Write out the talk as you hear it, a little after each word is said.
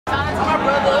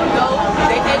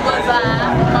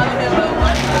Follow me, little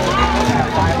one.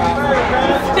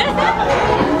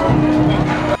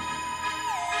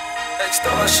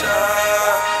 Extortion.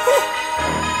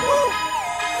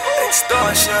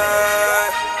 Extortion.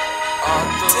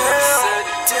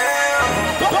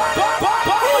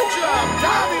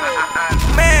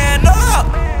 Man up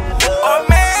or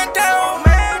man down.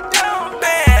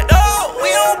 Man up, we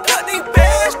don't put these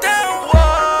bands down.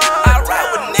 I ride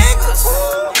with niggas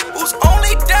who's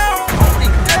only down.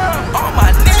 All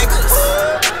my niggas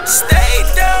stay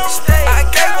down. I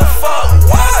gave a fuck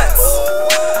once.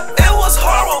 It was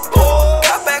horrible.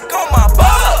 Got back on my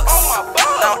bucks.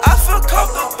 Now I feel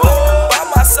comfortable. Buy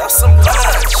myself some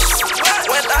lunch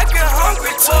when I get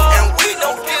hungry too, and we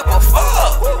don't give a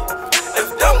fuck if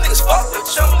them niggas fuck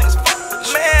with you.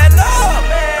 Man up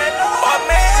or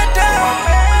man down.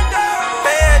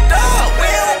 Man up, we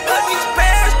don't put these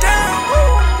bands down.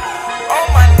 All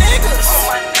my niggas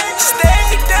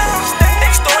stay down.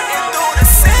 Extorting through the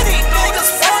city,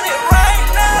 niggas want it right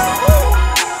now.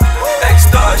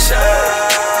 Extortion.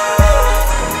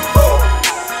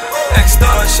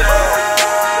 Extortion.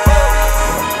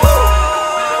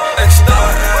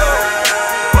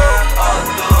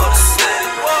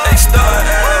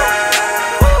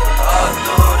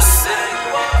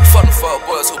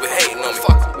 Who be hating on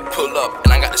me? Pull up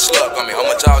and I got the slug on me. How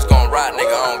much I was gon' ride,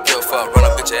 nigga? I don't give a fuck. Run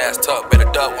up, bitch, your ass tuck. Better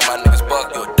duck when my niggas buck.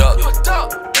 You a duck.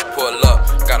 Pull up,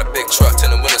 got a big truck.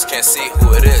 10 the windows can't see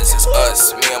who it is. It's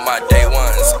us, me and my day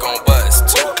ones. Gon'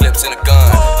 bust 2 clips in a gun.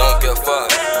 Don't give a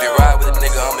fuck. If you ride with a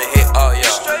nigga, I'ma hit all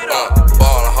y'all.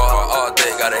 Ballin' hard all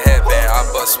day. Got a headband. I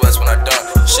bust sweats when I done.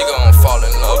 She gon' fall in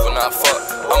love when I fuck.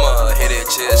 I'ma hit it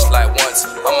just like once.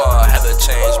 I'ma have to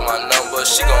change my number.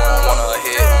 She gon' wanna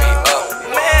hit me up.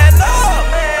 Man up